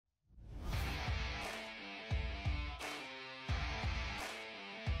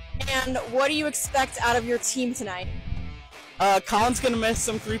And what do you expect out of your team tonight? Colin's going to miss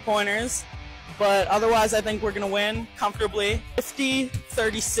some three-pointers, but otherwise I think we're going to win comfortably.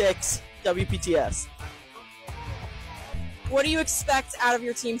 50-36 WPTS. What do you expect out of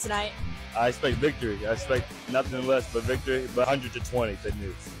your team tonight? I expect victory. I expect nothing less but victory, but 100-20 Pitt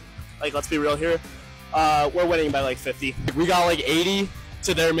News. Like, let's be real here. We're winning by like 50. We got like 80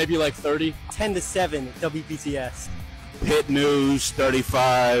 to their maybe like 30. 10-7 WPTS. Pitt News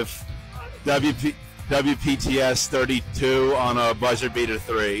 35, WPTS 32 on a buzzer beater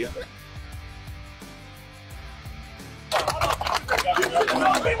 3.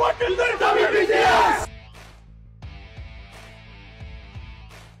 WPTS!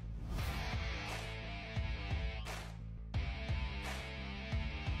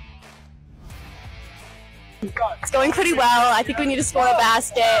 It's going pretty well. I think we need to score a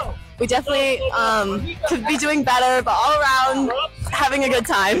basket. We definitely could be doing better, but all around, having a good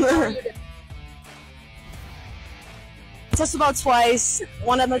time. Just about twice.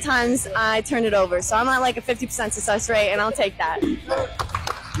 One of the times I turned it over, so I'm at like a 50% success rate, and I'll take that.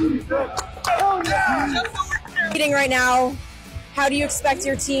 Meeting right now. How do you expect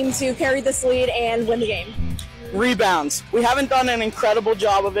your team to carry this lead and win the game? Rebounds. We haven't done an incredible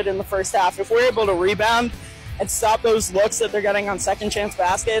job of it in the first half. If we're able to rebound and stop those looks that they're getting on second chance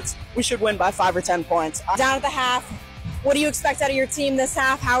baskets, we should win by 5 or 10 points. Down at the half, what do you expect out of your team this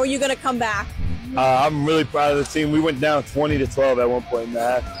half? How are you going to come back? I'm really proud of the team. We went down 20-12 at one point in the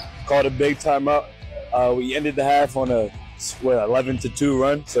half. Called a big timeout. We ended the half on a 11-2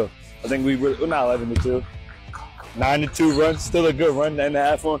 run. So I think we were not 11-2, 9-2 run. Still a good run to end the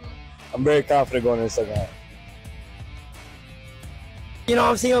half on. I'm very confident going into the second half. You know,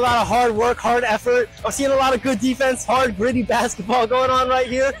 I'm seeing a lot of hard work, hard effort. I'm seeing a lot of good defense, hard, gritty basketball going on right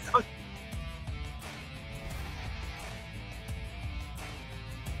here.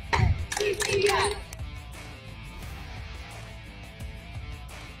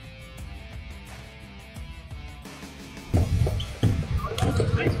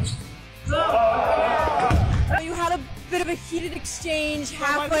 You had a bit of a heated exchange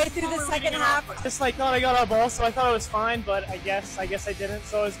halfway through the second half. Just like thought I got our ball, so I thought I was fine, but I guess I didn't,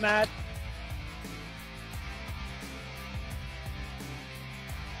 so I was mad.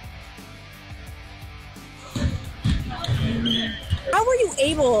 How were you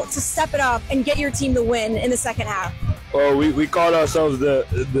able to step it up and get your team to win in the second half? Well, we called ourselves the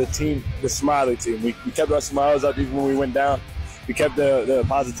team, the smiley team. We kept our smiles up even when we went down. We kept the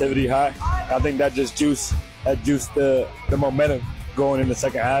positivity high. I think that just juiced the momentum going in the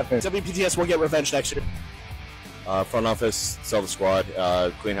second half. And WPTS will get revenge next year. Front office, sell the squad,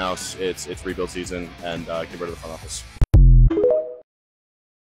 clean house. It's rebuild season, and get rid of the front office.